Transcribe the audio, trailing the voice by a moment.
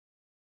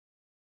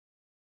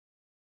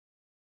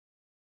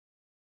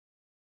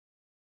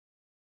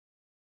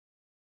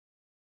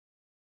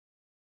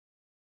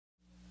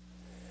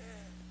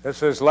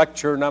This is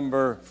lecture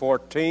number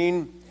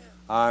 14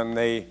 on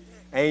the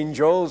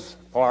angels,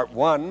 part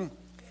 1.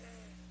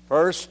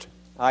 First,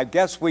 I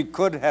guess we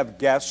could have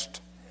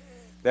guessed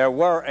there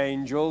were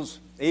angels,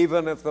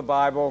 even if the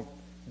Bible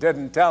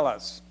didn't tell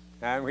us,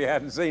 and we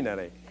hadn't seen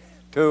any.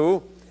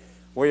 2,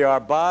 we are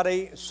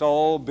body,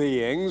 soul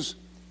beings,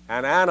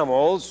 and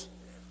animals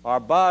are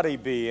body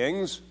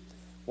beings.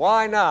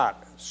 Why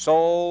not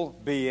soul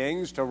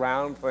beings to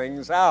round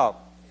things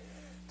out?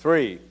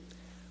 3,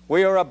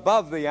 we are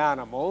above the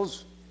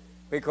animals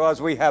because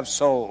we have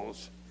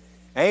souls.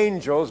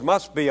 Angels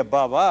must be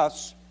above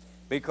us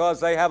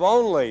because they have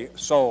only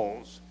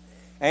souls.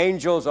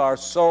 Angels are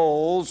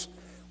souls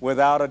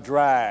without a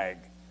drag.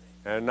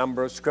 And a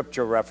number of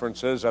scripture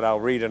references that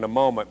I'll read in a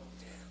moment.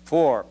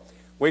 4,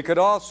 we could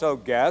also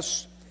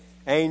guess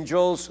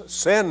angels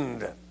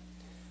sinned.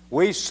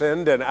 We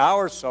sinned in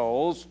our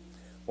souls.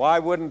 Why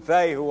wouldn't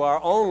they who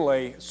are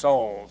only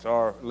souls,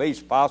 or at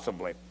least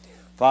possibly?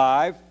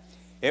 5,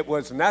 it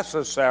was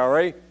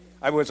unnecessary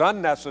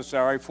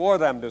for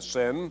them to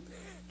sin,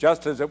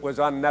 just as it was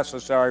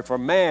unnecessary for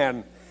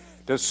man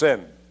to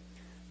sin.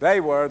 They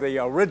were the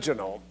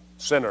original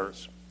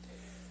sinners.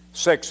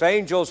 6,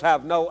 angels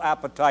have no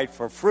appetite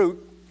for fruit,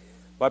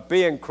 but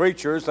being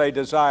creatures, they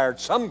desired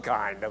some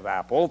kind of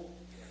apple.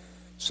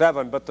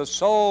 7, but the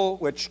soul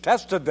which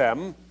tested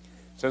them,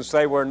 since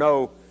there were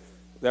no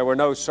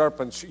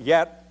serpents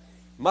yet,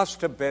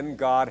 must have been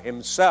God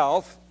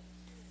himself.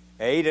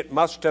 8, it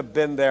must have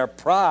been their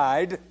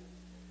pride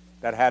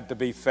that had to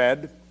be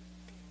fed.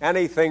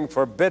 Anything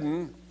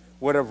forbidden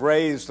would have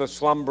raised the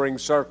slumbering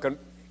serpent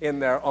in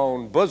their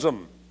own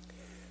bosom.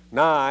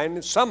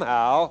 9,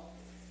 somehow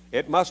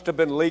it must have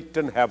been leaked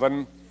in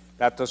heaven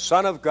that the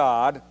Son of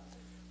God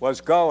was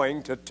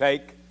going to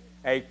take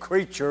a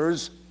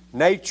creature's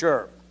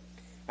nature,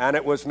 and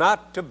it was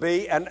not to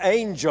be an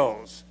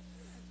angel's,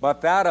 but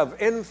that of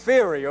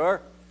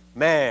inferior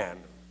man.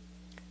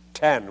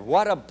 10,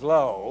 what a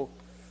blow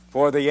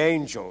for the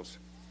angels,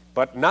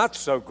 but not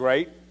so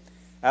great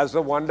as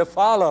the one to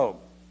follow.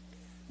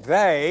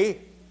 They,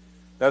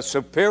 the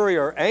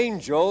superior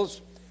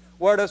angels,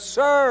 were to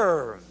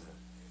serve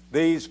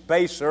these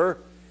baser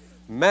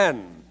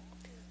men.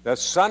 The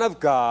Son of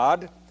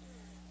God,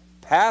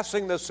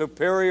 passing the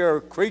superior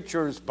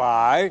creatures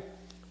by,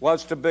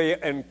 was to be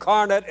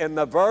incarnate in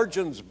the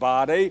virgin's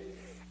body,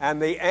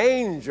 and the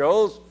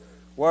angels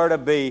were to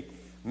be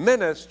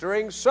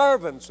ministering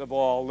servants of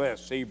all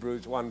this,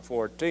 Hebrews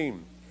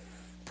 1:14.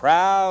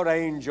 Proud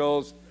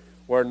angels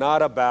were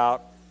not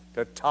about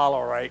to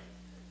tolerate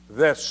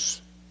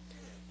this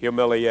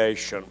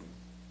humiliation.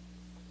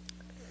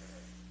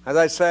 As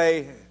I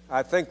say,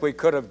 I think we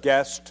could have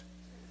guessed,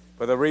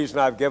 for the reason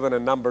I've given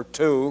in number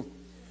 2,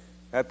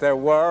 that there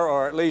were,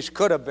 or at least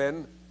could have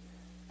been,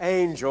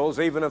 angels,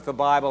 even if the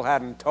Bible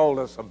hadn't told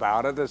us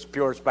about it. It's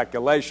pure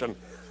speculation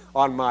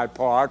on my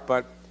part,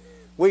 but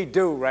we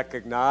do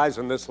recognize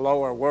in this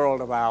lower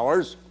world of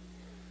ours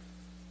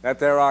that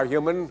there are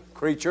human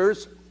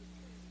creatures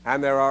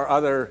and there are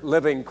other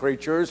living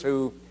creatures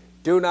who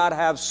do not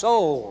have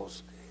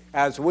souls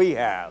as we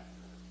have.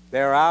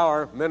 They're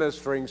our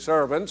ministering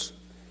servants.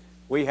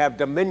 We have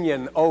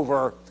dominion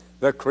over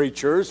the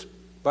creatures,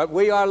 but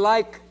we are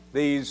like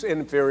these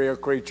inferior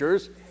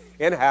creatures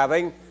in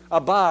having a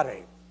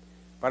body,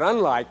 but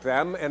unlike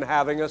them in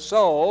having a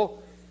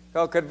soul.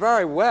 So it could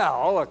very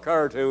well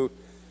occur to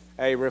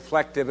a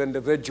reflective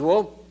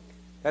individual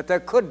that there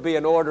could be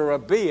an order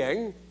of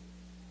being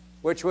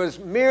which was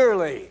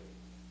merely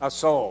a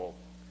soul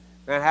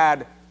and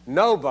had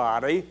no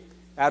body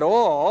at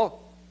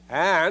all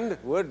and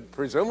would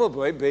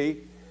presumably be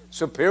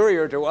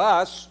superior to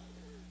us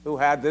who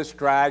had this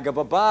drag of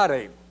a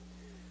body.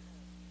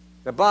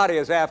 The body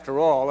is, after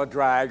all, a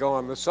drag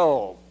on the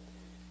soul.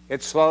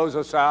 It slows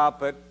us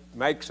up. It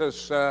makes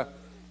us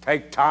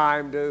take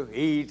time to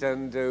eat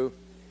and to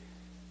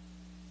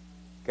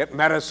get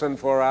medicine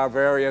for our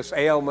various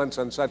ailments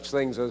and such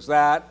things as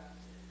that.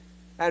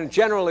 And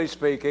generally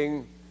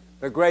speaking,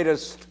 the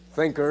greatest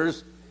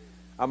thinkers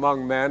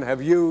among men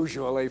have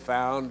usually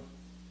found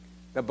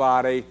the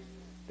body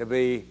to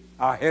be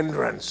a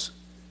hindrance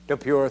to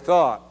pure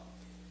thought,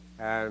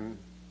 and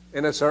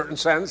in a certain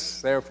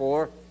sense,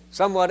 therefore,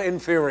 somewhat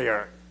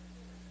inferior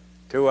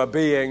to a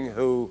being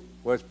who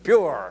was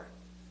pure,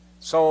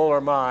 soul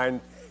or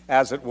mind,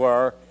 as it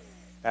were.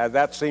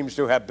 That seems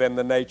to have been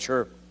the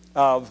nature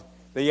of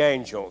the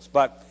angels.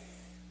 But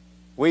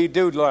we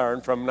do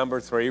learn from number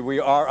 3, we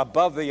are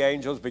above the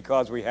angels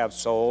because we have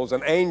souls,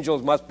 and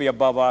angels must be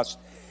above us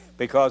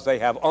because they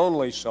have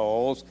only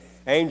souls.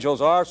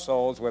 Angels are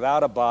souls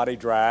without a body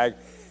drag,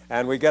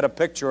 and we get a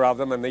picture of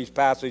them in these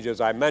passages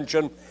I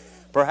mentioned.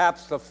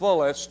 Perhaps the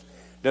fullest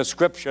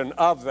description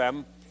of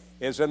them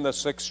is in the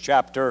 6th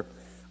chapter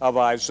of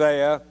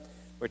Isaiah,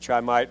 which I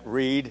might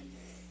read.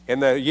 In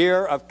the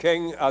year of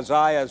King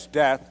Uzziah's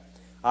death,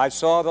 I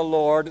saw the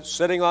Lord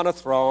sitting on a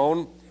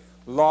throne,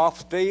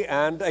 lofty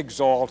and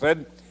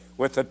exalted,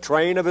 with the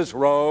train of his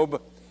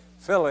robe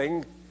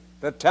filling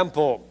the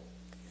temple.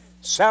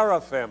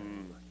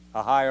 Seraphim,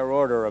 a higher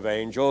order of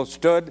angels,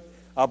 stood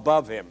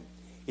above him,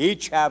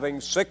 each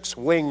having 6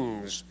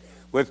 wings.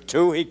 With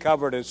 2 he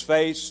covered his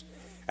face,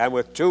 and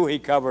with 2 he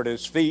covered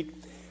his feet,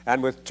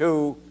 and with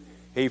 2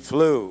 he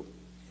flew.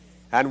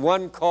 And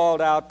one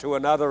called out to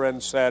another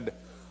and said,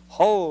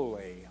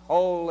 Holy,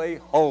 holy,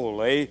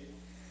 holy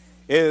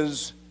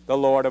is the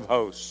Lord of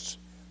hosts.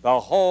 The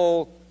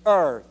whole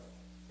earth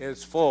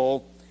is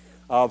full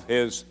of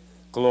his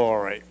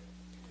glory.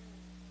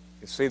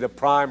 You see, the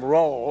prime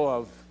role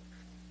of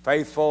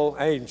faithful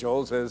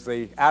angels is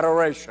the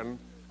adoration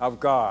of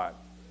God.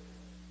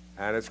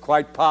 And it's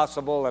quite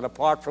possible that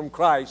apart from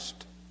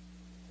Christ,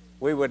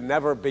 we would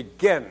never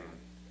begin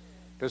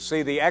to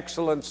see the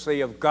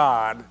excellency of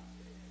God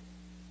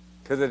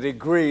to the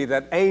degree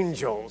that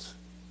angels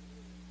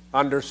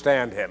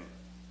understand him.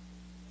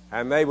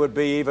 And they would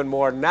be even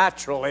more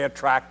naturally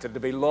attracted to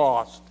be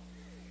lost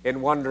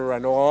in wonder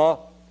and awe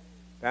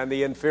than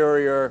the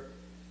inferior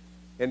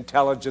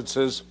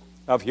intelligences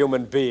of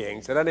human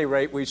beings. At any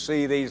rate, we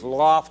see these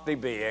lofty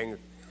beings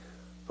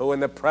who in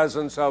the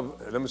presence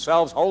of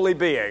themselves holy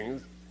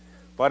beings,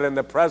 but in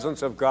the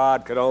presence of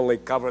God could only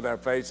cover their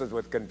faces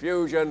with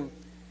confusion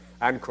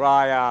and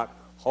cry out,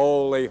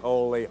 Holy,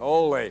 holy,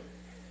 holy.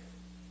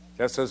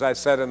 Just as I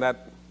said in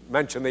that,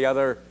 mentioned the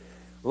other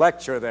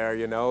lecture there,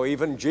 you know,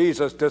 even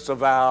Jesus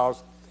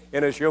disavows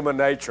in his human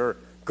nature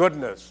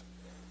goodness.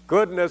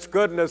 Goodness,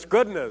 goodness,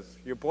 goodness.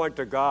 You point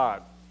to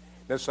God.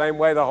 In the same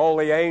way the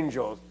holy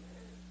angels,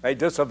 they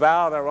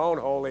disavow their own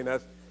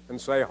holiness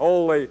and say,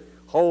 Holy,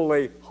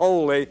 holy,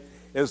 holy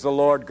is the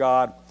Lord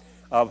God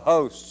of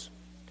hosts.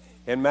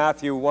 In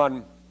Matthew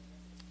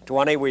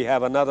 1:20, we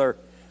have another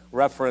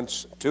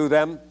reference to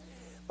them.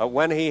 But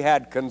when he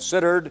had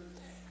considered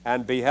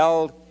and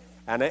behold,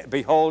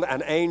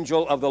 an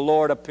angel of the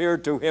Lord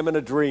appeared to him in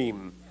a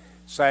dream,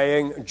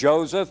 saying,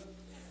 Joseph,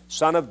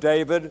 son of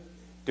David,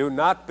 do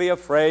not be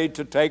afraid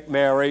to take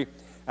Mary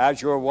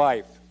as your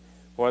wife,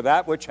 for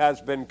that which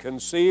has been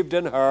conceived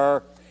in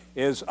her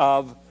is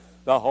of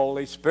the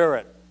Holy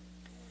Spirit.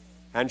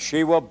 And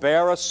she will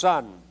bear a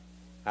son,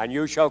 and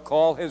you shall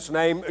call his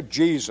name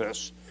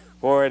Jesus,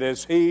 for it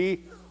is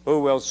he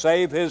who will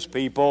save his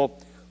people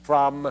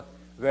from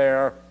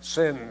their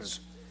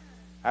sins.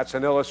 That's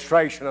an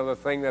illustration of the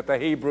thing that the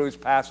Hebrews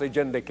passage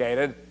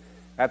indicated,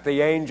 that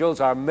the angels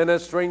are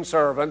ministering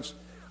servants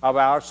of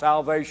our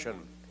salvation.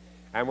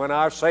 And when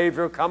our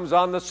Savior comes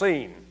on the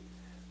scene,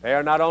 they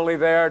are not only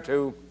there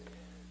to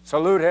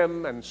salute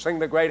him and sing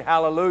the great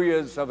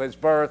hallelujahs of his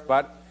birth,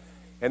 but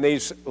in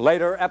these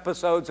later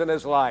episodes in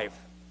his life,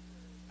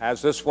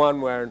 as this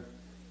one where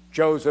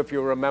Joseph,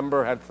 you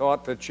remember, had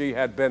thought that she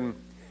had been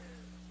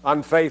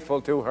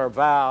unfaithful to her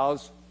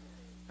vows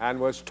and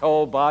was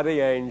told by the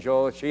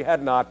angel she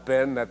had not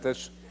been, that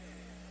this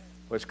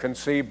was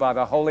conceived by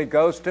the Holy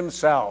Ghost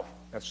himself,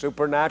 a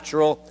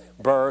supernatural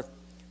birth.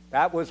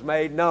 That was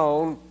made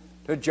known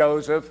to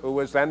Joseph, who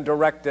was then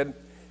directed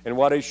in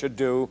what he should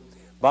do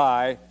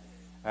by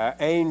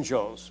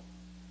angels.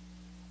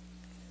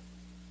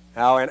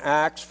 Now in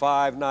Acts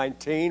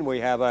 5:19 we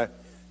have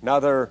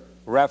another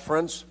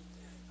reference.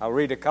 I'll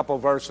read a couple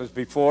verses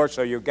before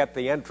so you get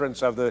the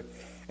entrance of the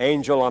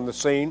angel on the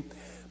scene.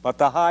 But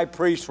the high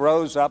priest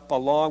rose up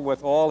along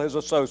with all his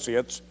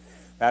associates,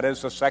 that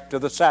is the sect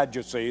of the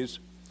Sadducees,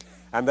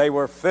 and they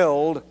were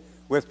filled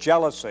with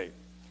jealousy.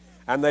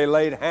 And they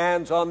laid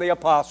hands on the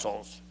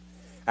apostles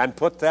and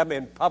put them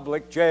in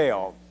public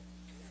jail.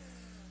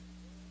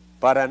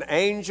 But an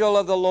angel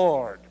of the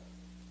Lord,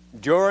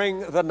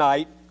 during the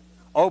night,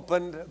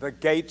 opened the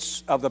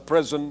gates of the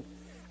prison,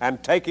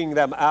 and taking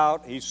them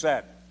out, he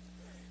said,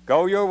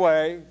 Go your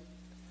way,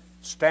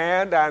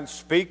 stand and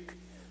speak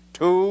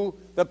to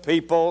the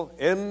people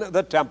in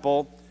the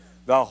temple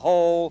the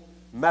whole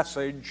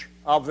message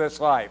of this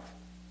life.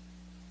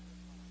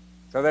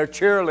 So they're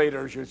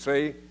cheerleaders, you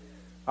see,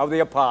 of the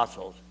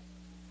apostles.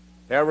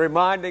 They're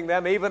reminding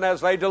them, even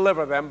as they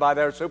deliver them by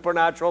their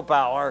supernatural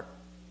power,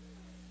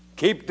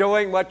 keep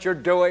doing what you're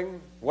doing,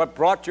 what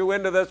brought you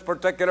into this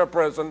particular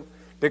prison.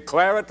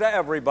 Declare it to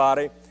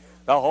everybody,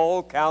 the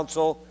whole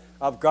counsel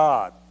of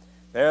God.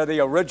 They're the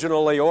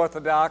originally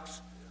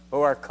orthodox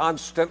who are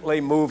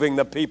constantly moving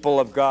the people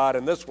of God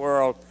in this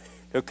world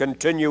to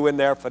continue in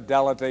their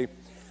fidelity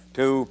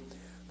to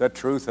the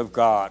truth of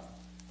God.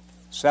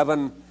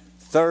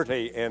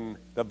 7:30 in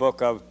the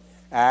book of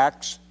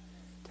Acts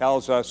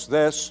tells us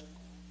this,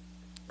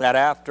 that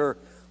after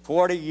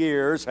 40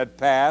 years had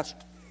passed,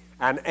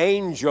 an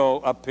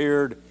angel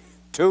appeared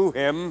to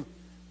him,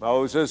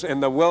 Moses, in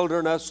the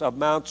wilderness of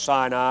Mount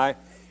Sinai,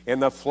 in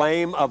the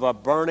flame of a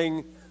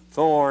burning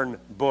thorn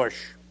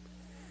bush.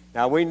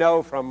 Now we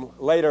know from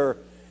later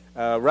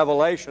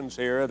revelations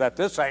here that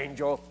this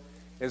angel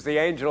is the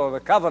angel of the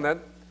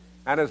covenant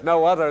and is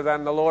no other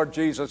than the Lord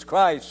Jesus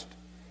Christ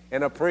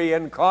in a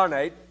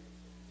pre-incarnate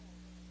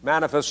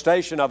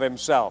manifestation of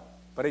himself.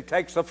 But he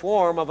takes the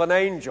form of an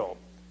angel,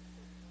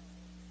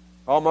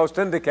 almost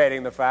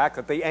indicating the fact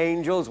that the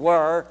angels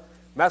were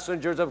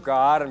messengers of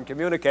God and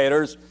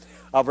communicators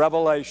of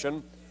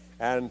revelation,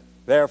 and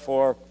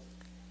therefore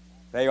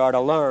they are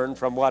to learn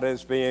from what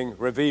is being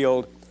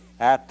revealed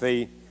at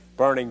the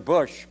burning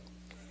bush.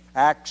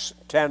 Acts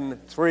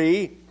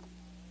 10:3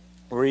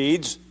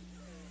 reads,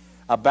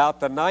 about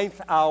the 9th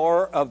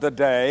hour of the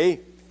day,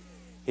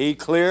 he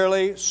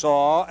clearly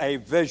saw a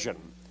vision,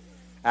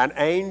 an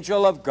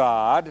angel of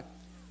God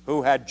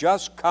who had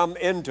just come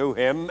into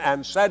him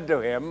and said to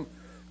him,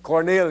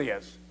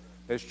 Cornelius,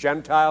 this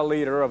Gentile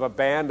leader of a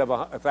band of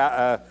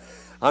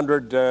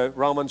 100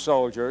 Roman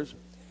soldiers,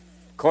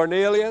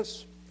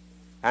 Cornelius,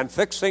 and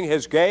fixing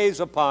his gaze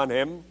upon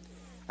him,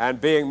 and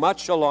being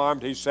much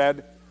alarmed, he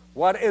said,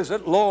 what is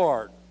it,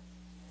 Lord?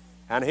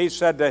 And he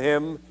said to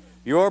him,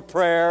 your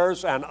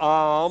prayers and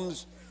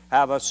alms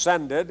have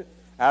ascended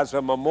as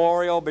a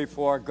memorial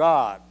before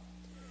God.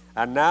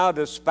 And now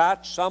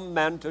dispatch some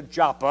men to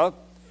Joppa,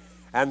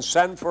 and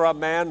send for a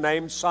man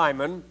named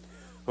Simon,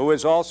 who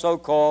is also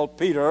called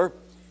Peter.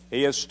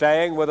 He is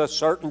staying with a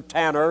certain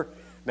tanner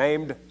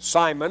named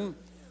Simon,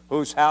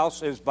 whose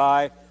house is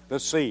by the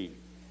sea.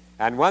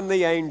 And when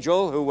the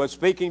angel who was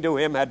speaking to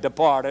him had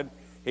departed,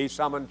 he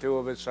summoned 2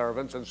 of his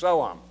servants, and so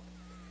on.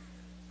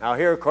 Now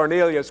here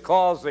Cornelius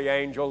calls the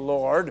angel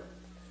Lord,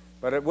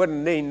 but it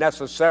wouldn't mean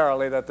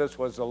necessarily that this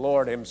was the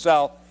Lord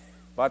himself,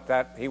 but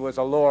that he was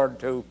a Lord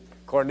to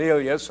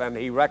Cornelius, and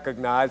he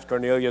recognized,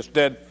 Cornelius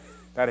did,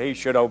 that he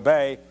should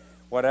obey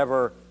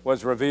whatever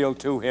was revealed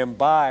to him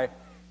by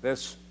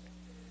this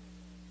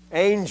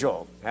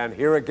angel. And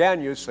here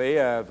again you see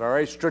a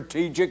very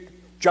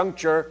strategic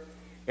juncture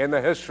in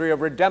the history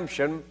of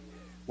redemption,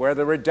 where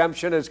the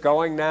redemption is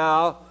going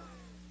now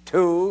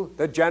to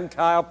the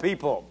Gentile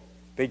people,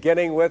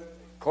 beginning with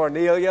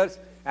Cornelius,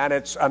 and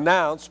it's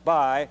announced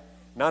by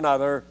none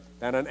other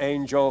than an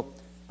angel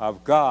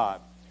of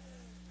God.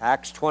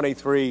 Acts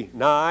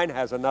 23:9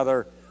 has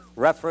another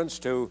reference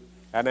to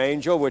an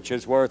angel, which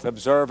is worth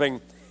observing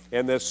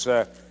in this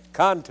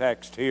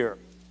context here.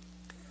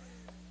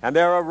 And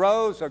there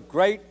arose a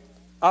great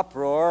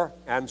uproar,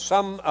 and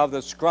some of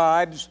the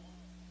scribes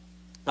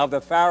of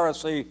the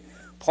Pharisee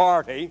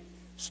party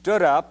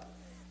stood up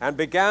and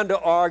began to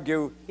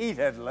argue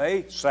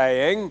heatedly,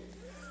 saying,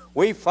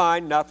 we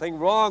find nothing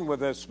wrong with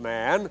this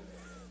man.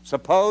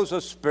 Suppose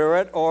a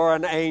spirit or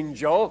an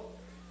angel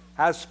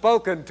has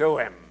spoken to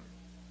him.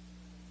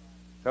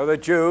 So the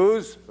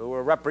Jews, who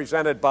were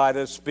represented by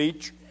this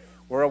speech,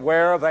 were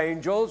aware of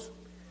angels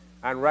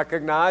and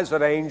recognized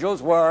that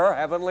angels were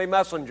heavenly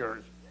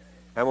messengers,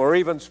 and were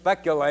even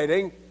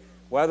speculating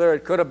whether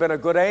it could have been a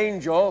good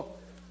angel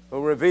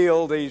who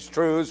revealed these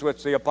truths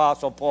which the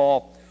Apostle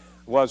Paul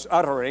was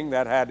uttering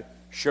that had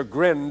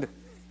chagrined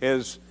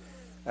his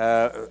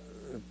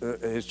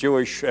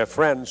Jewish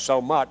friends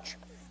so much.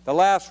 The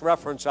last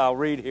reference I'll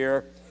read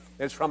here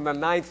is from the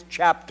 9th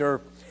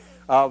chapter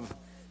of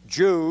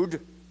Jude,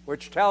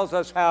 which tells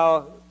us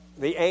how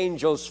the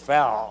angels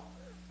fell,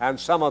 and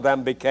some of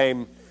them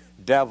became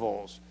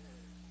devils.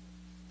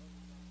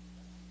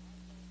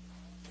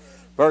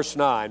 Verse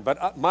 9,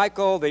 but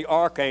Michael the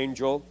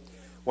archangel,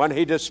 when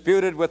he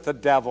disputed with the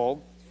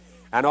devil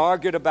and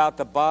argued about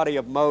the body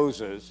of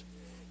Moses,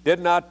 did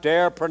not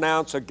dare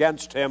pronounce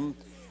against him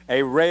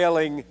a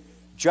railing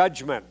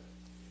judgment,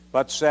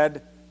 but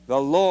said, the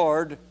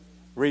Lord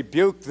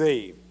rebuke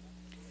thee.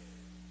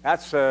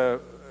 That's the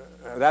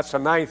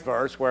 9th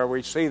verse, where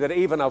we see that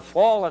even a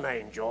fallen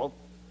angel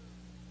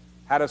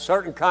had a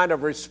certain kind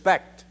of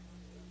respect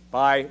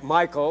by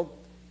Michael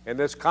in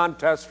this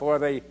contest for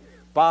the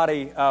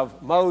body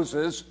of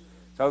Moses,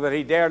 so that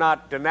he dare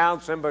not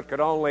denounce him, but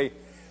could only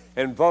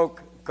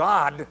invoke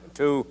God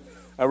to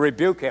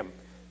rebuke him.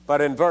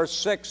 But in verse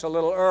 6, a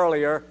little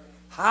earlier,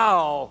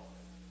 how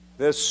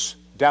this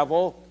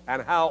devil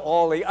and how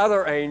all the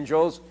other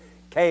angels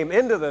came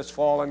into this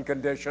fallen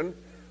condition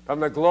from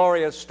the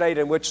glorious state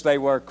in which they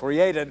were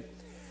created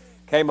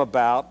came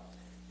about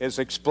is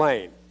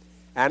explained.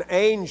 And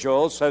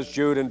angels, says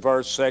Jude in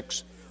verse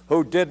 6,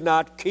 who did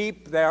not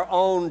keep their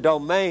own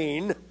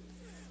domain,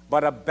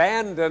 but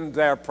abandoned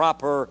their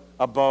proper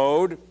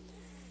abode,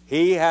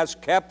 he has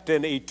kept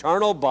in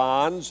eternal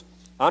bonds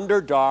under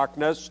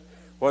darkness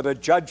for the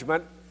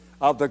judgment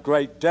of the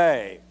great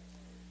day.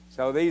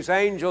 So these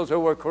angels who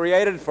were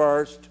created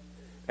first,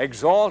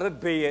 exalted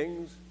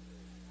beings,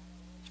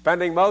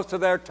 spending most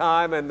of their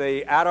time in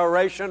the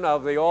adoration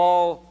of the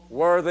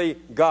all-worthy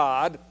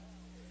God,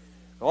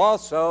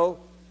 also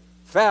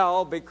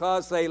fell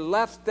because they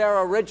left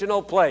their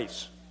original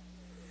place.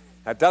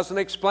 That doesn't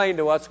explain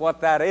to us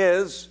what that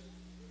is,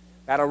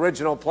 that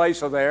original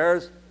place of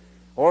theirs,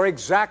 or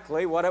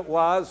exactly what it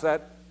was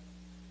that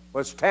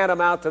was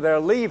tantamount to their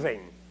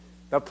leaving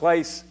the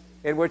place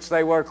in which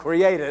they were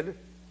created.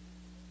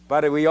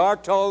 But we are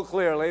told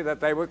clearly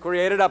that they were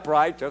created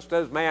upright, just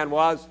as man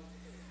was,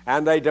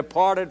 and they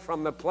departed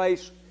from the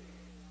place,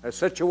 the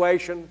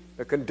situation,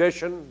 the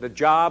condition, the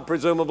job,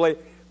 presumably,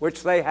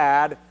 which they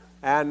had,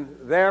 and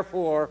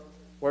therefore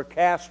were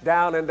cast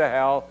down into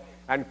hell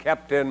and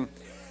kept in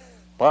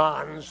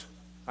bonds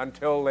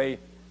until the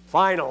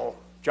final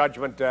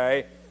judgment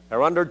day.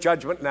 They're under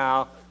judgment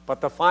now,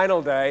 but the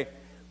final day,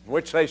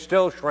 which they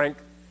still shrink,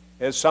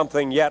 is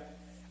something yet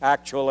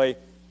actually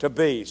to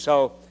be.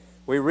 So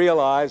we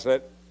realize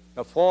that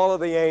the fall of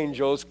the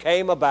angels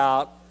came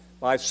about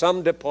by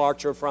some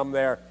departure from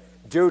their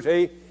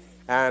duty,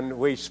 and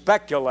we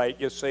speculate,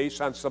 you see,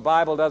 since the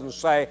Bible doesn't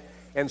say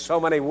in so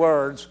many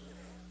words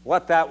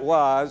what that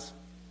was,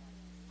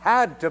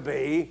 had to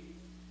be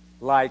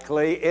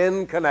likely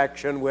in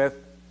connection with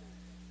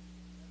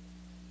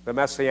the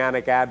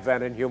messianic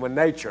advent in human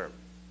nature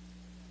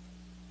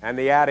and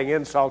the adding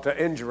insult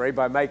to injury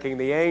by making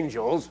the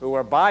angels, who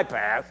were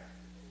bypassed,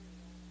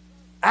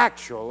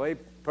 actually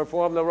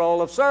perform the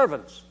role of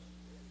servants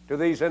to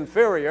these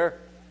inferior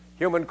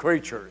human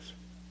creatures.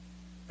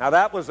 Now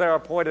that was their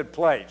appointed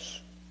place.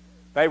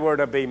 They were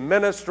to be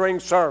ministering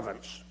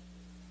servants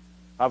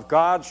of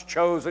God's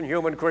chosen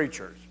human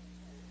creatures.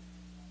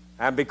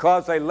 And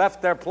because they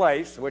left their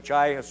place, which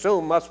I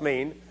assume must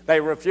mean they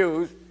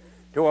refused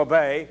to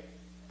obey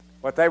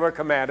what they were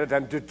commanded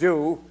and to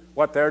do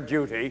what their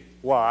duty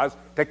was,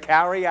 to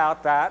carry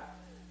out that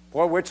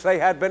for which they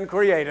had been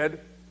created,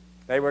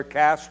 they were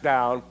cast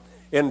down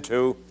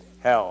into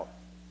hell.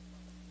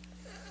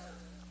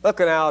 Look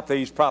now at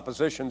these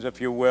propositions, if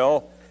you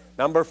will.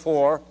 Number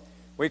 4,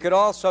 we could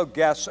also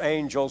guess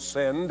angels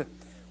sinned.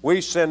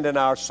 We sinned in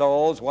our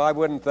souls. Why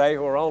wouldn't they,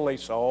 who are only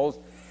souls?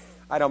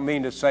 I don't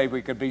mean to say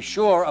we could be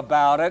sure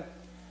about it,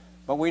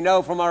 but we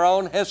know from our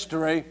own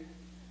history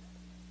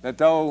that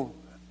though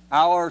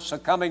our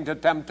succumbing to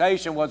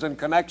temptation was in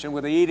connection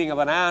with the eating of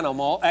an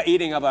animal,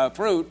 eating of a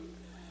fruit,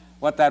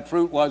 what that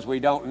fruit was we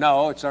don't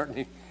know. It's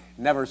certainly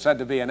never said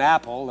to be an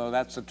apple, though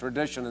that's the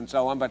tradition and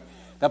so on. But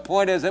the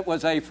point is, it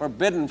was a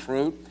forbidden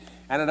fruit,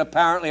 and it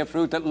apparently a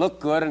fruit that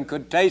looked good and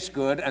could taste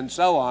good and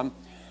so on.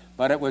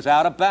 But it was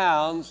out of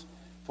bounds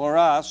for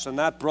us, and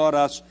that brought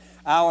us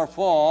our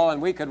fall.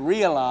 And we could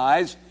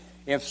realize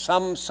if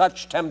some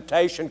such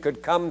temptation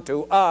could come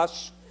to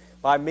us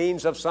by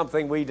means of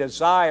something we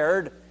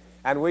desired,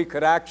 and we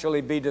could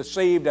actually be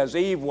deceived, as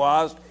Eve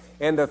was,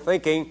 into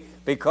thinking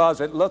because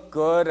it looked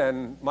good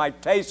and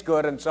might taste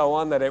good and so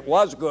on, that it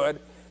was good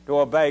to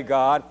obey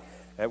God,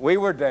 that we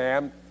were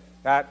damned,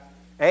 that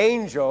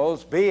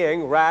angels,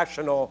 being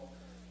rational,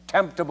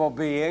 temptable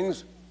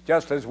beings,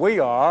 just as we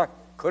are,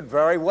 could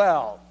very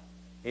well,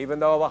 even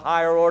though of a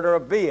higher order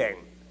of being,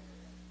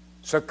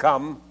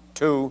 succumb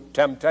to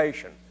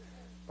temptation.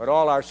 But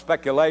all our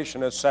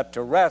speculation is set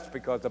to rest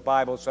because the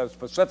Bible says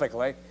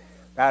specifically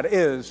that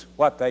is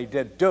what they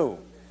did do.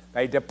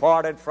 They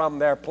departed from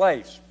their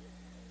place.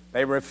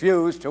 They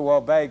refused to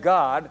obey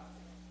God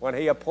when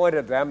He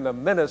appointed them the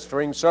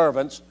ministering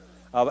servants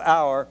of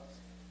our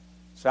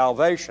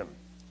salvation.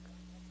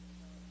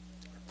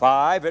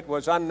 5, it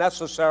was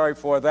unnecessary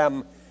for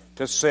them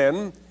to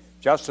sin,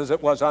 just as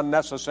it was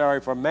unnecessary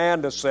for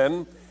man to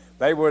sin.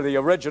 They were the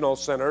original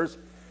sinners.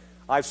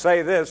 I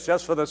say this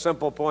just for the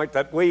simple point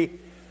that we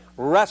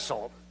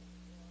wrestle,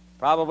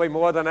 probably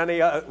more than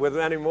any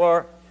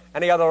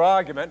other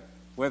argument,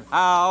 with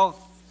how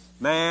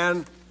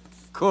man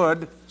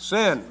could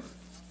sin,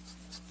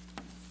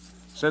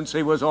 since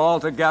he was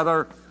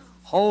altogether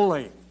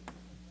holy.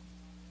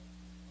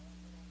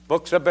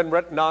 Books have been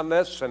written on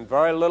this, and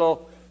very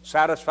little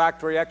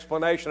satisfactory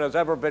explanation has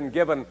ever been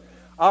given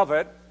of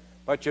it.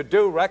 But you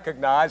do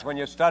recognize when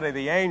you study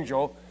the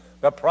angel,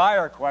 the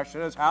prior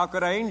question is, how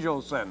could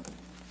angels sin?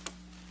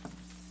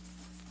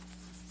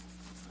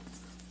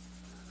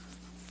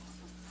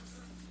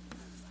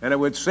 And it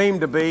would seem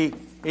to be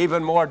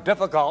even more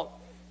difficult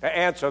to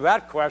answer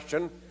that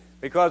question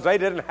because they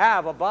didn't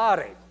have a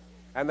body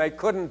and they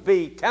couldn't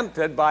be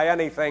tempted by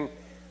anything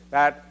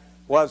that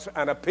was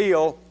an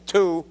appeal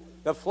to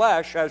the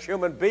flesh as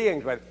human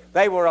beings. But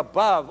they were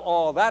above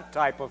all that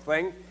type of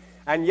thing,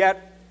 and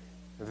yet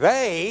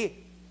they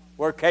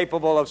were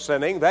capable of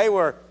sinning. They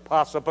were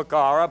passa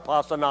pecara,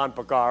 passa non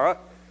pecara,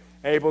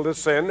 able to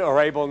sin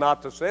or able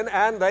not to sin,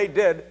 and they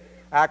did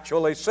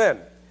actually sin.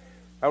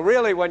 Now,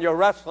 really, when you're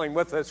wrestling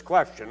with this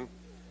question,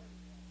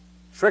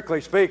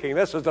 strictly speaking,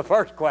 this is the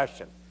first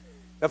question.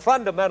 The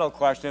fundamental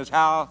question is,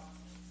 how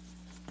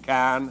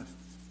can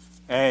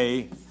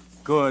a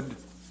good,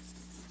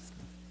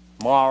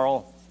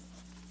 moral,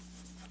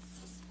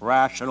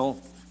 rational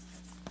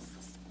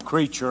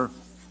creature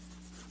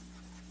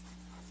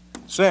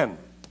sin?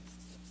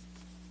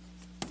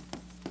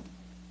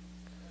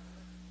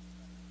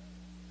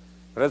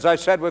 But as I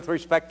said with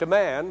respect to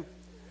man,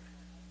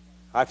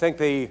 I think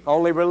the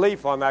only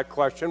relief on that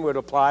question would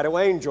apply to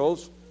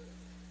angels.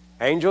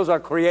 Angels are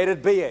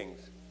created beings.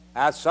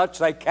 As such,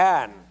 they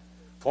can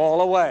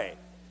fall away.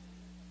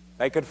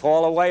 They could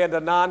fall away into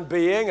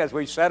non-being, as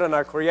we said in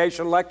our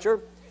creation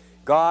lecture.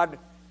 God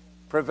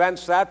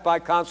prevents that by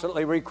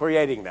constantly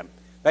recreating them.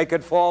 They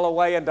could fall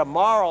away into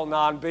moral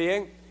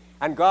non-being,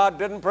 and God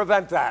didn't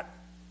prevent that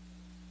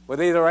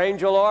with either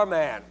angel or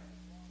man.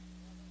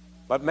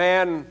 But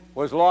man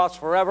was lost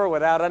forever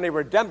without any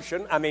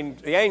redemption. I mean,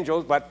 the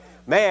angels, but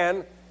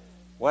man,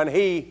 when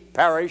he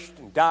perished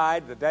and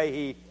died the day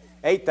he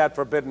ate that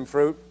forbidden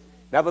fruit,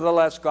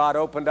 nevertheless God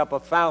opened up a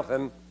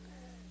fountain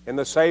in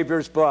the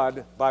Savior's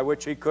blood by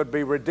which he could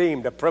be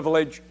redeemed, a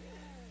privilege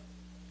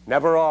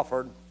never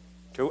offered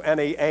to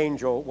any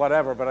angel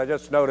whatever. But I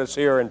just notice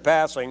here in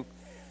passing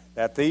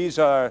that these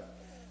are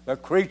the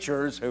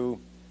creatures who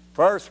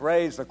first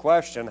raise the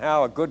question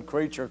how a good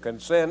creature can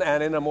sin,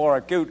 and in a more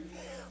acute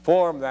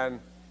form than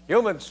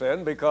human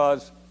sin,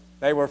 because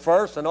they were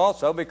first and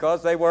also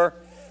because they were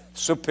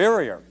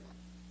superior.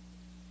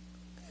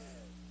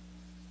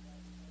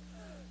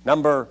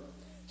 Number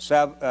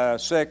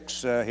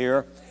 6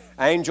 here,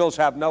 angels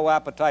have no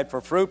appetite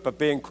for fruit, but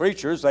being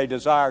creatures, they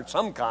desired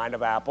some kind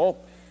of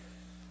apple.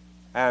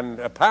 And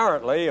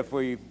apparently, if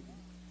we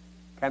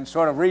can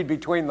sort of read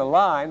between the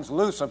lines,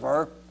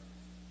 Lucifer,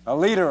 a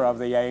leader of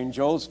the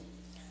angels,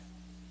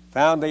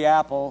 found the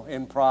apple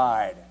in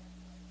pride.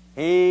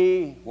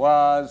 He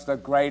was the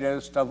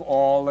greatest of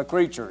all the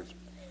creatures.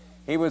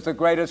 He was the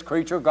greatest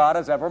creature God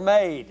has ever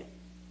made.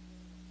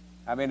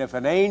 I mean, if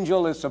an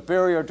angel is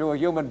superior to a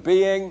human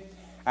being,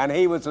 and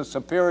he was a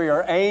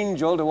superior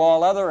angel to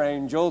all other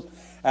angels,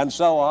 and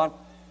so on,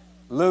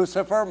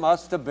 Lucifer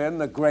must have been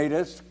the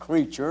greatest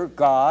creature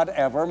God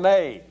ever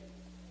made.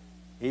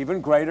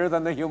 Even greater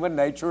than the human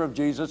nature of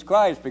Jesus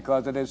Christ,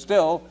 because it is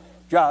still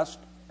just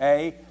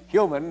a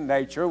human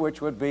nature,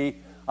 which would be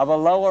of a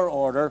lower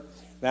order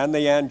than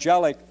the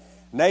angelic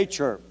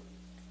nature.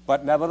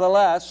 But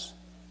nevertheless,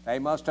 they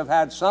must have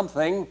had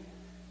something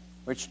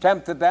which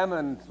tempted them,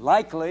 and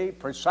likely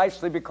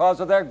precisely because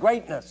of their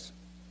greatness.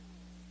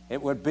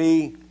 It would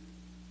be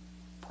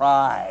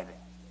pride,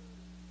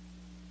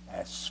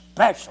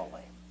 especially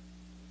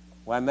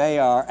when they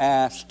are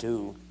asked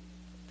to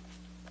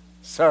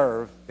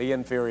serve the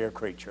inferior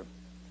creature.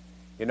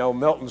 You know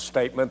Milton's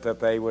statement that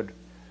they would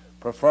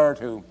prefer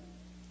to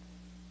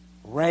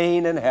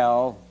reign in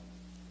hell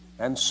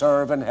than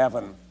serve in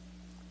heaven.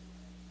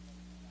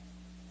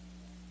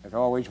 I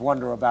always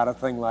wonder about a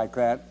thing like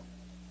that.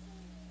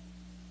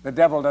 The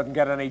devil doesn't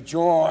get any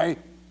joy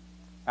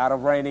out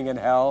of reigning in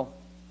hell.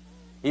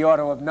 He ought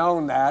to have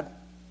known that.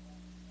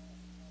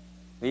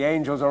 The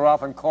angels are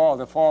often called,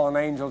 the fallen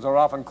angels are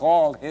often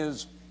called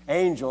his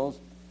angels.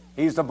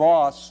 He's the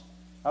boss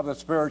of the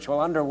spiritual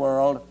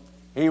underworld.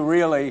 He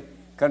really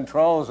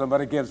controls them,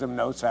 but it gives him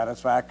no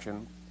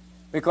satisfaction,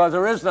 because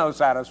there is no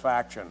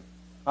satisfaction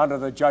under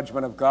the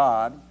judgment of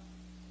God.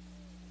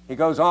 He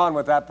goes on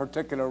with that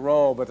particular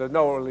role, but there's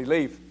no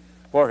relief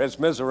for his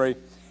misery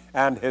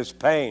and his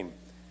pain,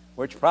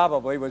 which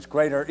probably was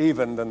greater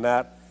even than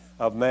that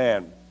of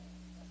man.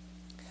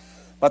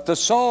 But the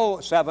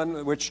soul,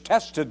 7, which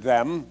tested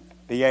them,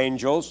 the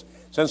angels,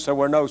 since there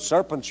were no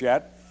serpents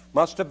yet,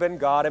 must have been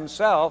God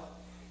himself.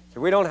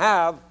 So we don't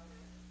have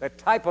the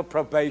type of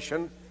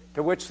probation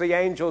to which the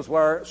angels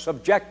were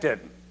subjected,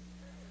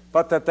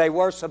 but that they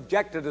were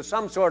subjected to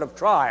some sort of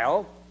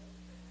trial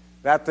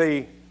that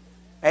the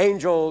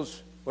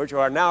angels, which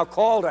are now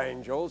called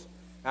angels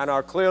and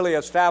are clearly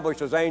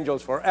established as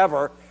angels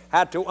forever,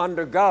 had to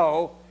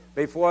undergo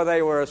before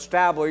they were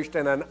established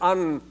in an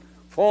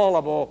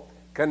unfallable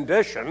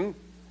condition.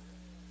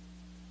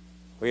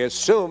 We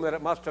assume that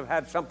it must have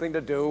had something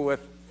to do with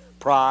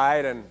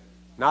pride and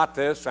not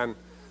this, and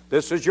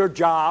this is your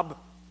job,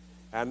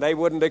 and they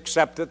wouldn't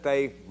accept it.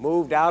 They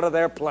moved out of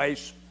their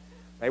place.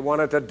 They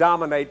wanted to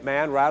dominate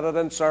man rather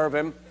than serve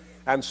him,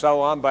 and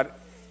so on. But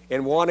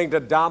in wanting to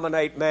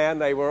dominate man,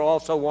 they were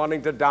also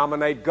wanting to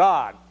dominate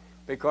God,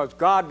 because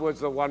God was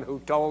the one who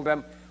told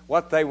them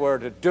what they were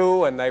to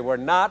do, and they were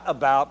not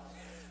about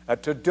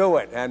to do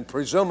it. And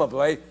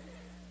presumably,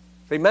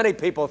 see, many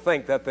people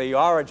think that the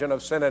origin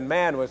of sin in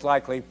man was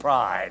likely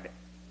pride.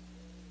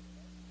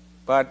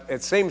 But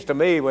it seems to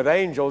me with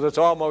angels, it's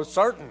almost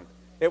certain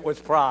it was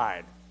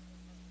pride.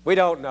 We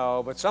don't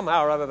know, but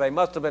somehow or other they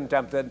must have been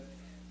tempted.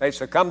 They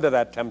succumbed to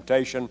that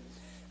temptation,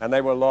 and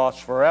they were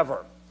lost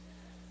forever.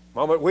 The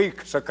moment we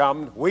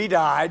succumbed, we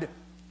died,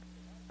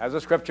 as the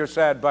scripture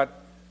said,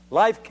 but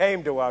life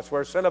came to us.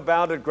 Where sin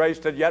abounded, grace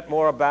did yet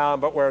more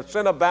abound. But where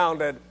sin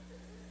abounded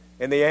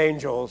in the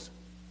angels,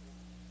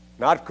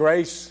 not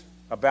grace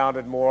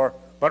abounded more,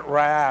 but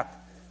wrath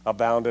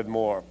abounded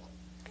more.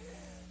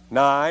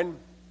 9,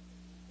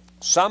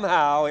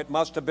 somehow it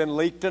must have been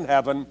leaked in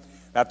heaven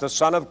that the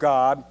Son of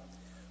God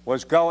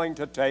was going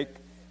to take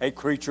a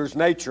creature's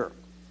nature.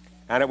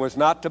 And it was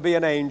not to be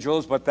an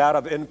angel's, but that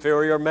of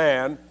inferior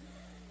man.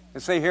 You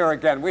see, here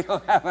again, we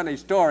don't have any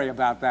story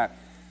about that.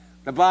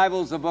 The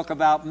Bible's a book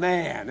about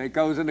man. It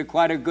goes into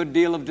quite a good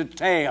deal of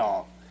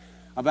detail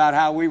about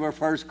how we were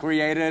first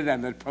created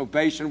and the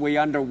probation we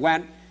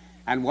underwent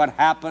and what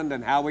happened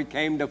and how we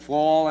came to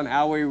fall and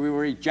how we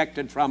were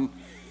ejected from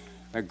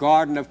the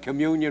garden of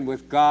communion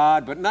with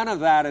God. But none of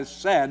that is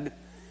said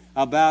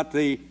about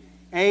the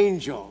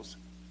angels.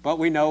 But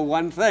we know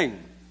one thing.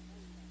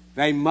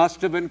 They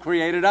must have been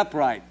created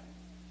upright.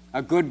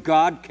 A good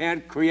God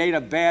can't create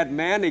a bad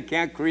man. He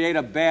can't create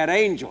a bad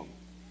angel.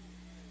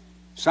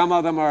 Some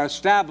of them are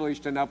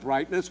established in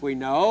uprightness, we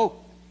know,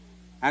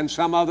 and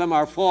some of them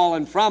are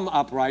fallen from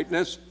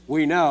uprightness,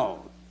 we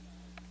know.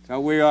 So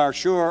we are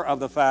sure of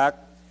the fact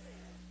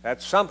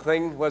that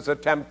something was a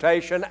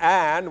temptation,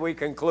 and we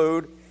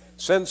conclude,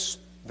 since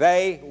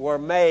they were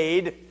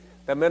made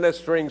the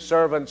ministering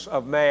servants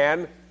of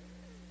man,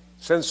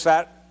 since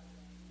that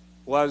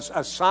was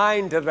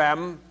assigned to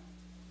them,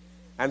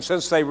 And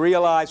since they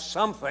realized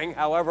something,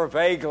 however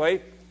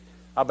vaguely,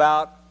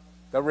 about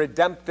the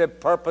redemptive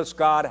purpose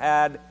God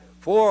had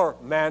for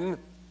men,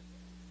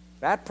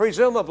 that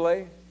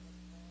presumably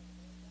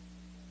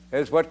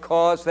is what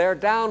caused their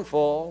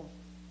downfall.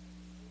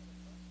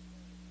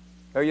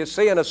 So you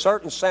see, in a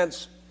certain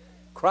sense,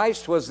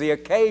 Christ was the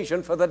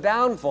occasion for the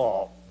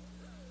downfall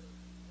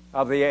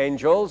of the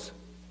angels,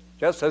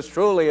 just as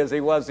truly as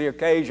he was the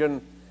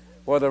occasion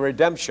for the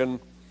redemption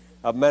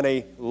of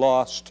many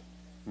lost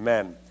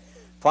men.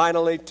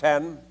 Finally,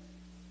 10,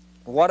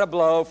 what a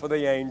blow for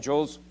the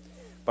angels,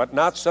 but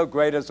not so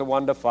great as the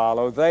one to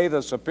follow. They,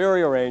 the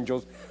superior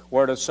angels,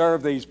 were to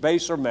serve these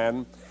baser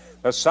men.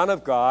 The Son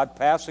of God,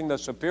 passing the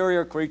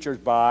superior creatures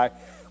by,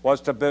 was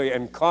to be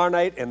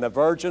incarnate in the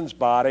virgin's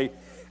body,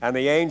 and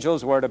the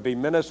angels were to be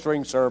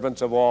ministering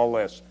servants of all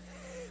this.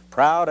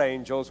 Proud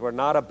angels were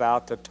not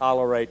about to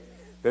tolerate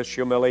this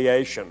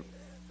humiliation.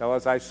 So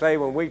as I say,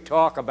 when we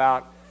talk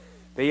about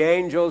the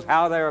angels,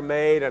 how they are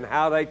made and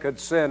how they could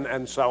sin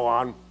and so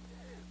on,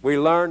 we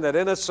learn that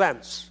in a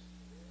sense,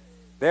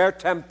 their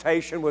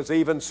temptation was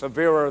even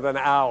severer than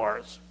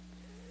ours.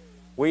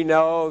 We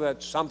know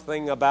that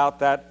something about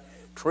that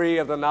tree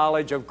of the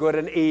knowledge of good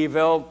and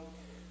evil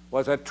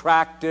was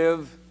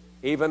attractive,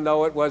 even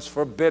though it was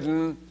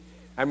forbidden.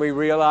 And we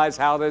realize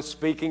how this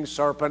speaking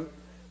serpent,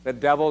 the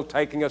devil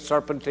taking a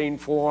serpentine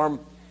form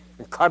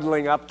and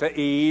cuddling up to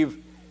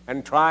Eve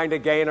and trying to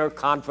gain her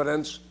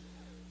confidence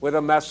with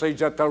a message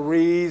that the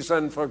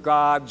reason for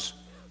God's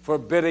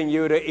forbidding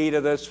you to eat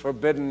of this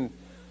forbidden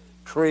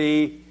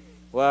tree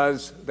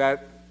was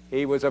that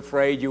he was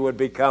afraid you would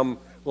become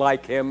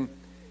like him,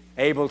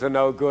 able to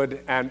know good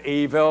and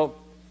evil.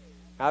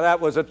 Now that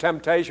was a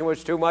temptation which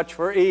was too much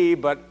for Eve,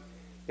 but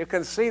you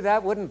can see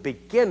that wouldn't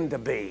begin to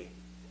be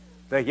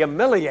the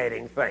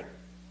humiliating thing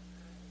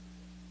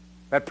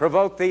that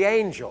provoked the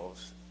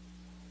angels.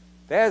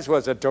 Theirs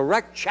was a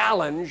direct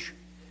challenge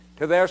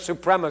to their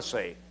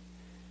supremacy.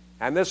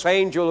 And this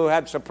angel who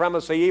had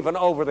supremacy even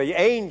over the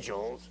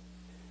angels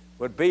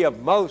would be of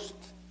most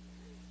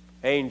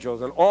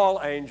angels and all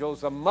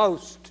angels the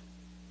most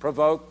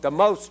provoked, the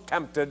most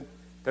tempted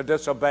to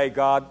disobey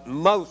God,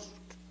 most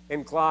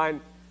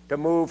inclined to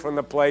move from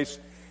the place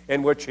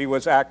in which he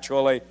was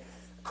actually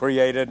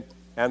created,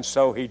 and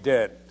so he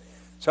did.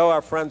 So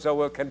our friends,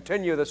 we'll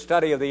continue the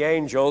study of the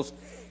angels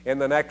in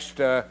the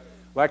next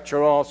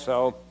lecture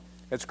also.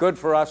 It's good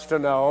for us to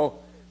know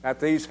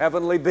that these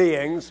heavenly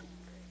beings,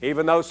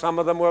 even though some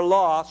of them were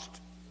lost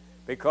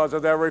because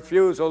of their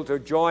refusal to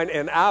join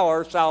in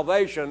our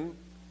salvation,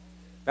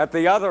 that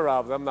the other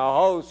of them, the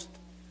host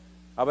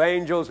of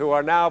angels who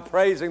are now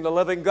praising the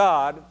living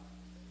God,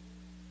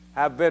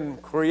 have been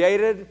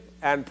created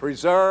and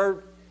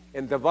preserved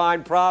in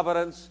divine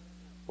providence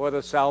for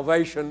the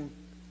salvation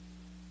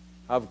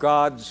of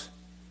God's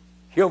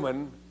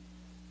human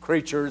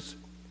creatures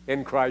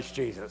in Christ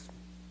Jesus.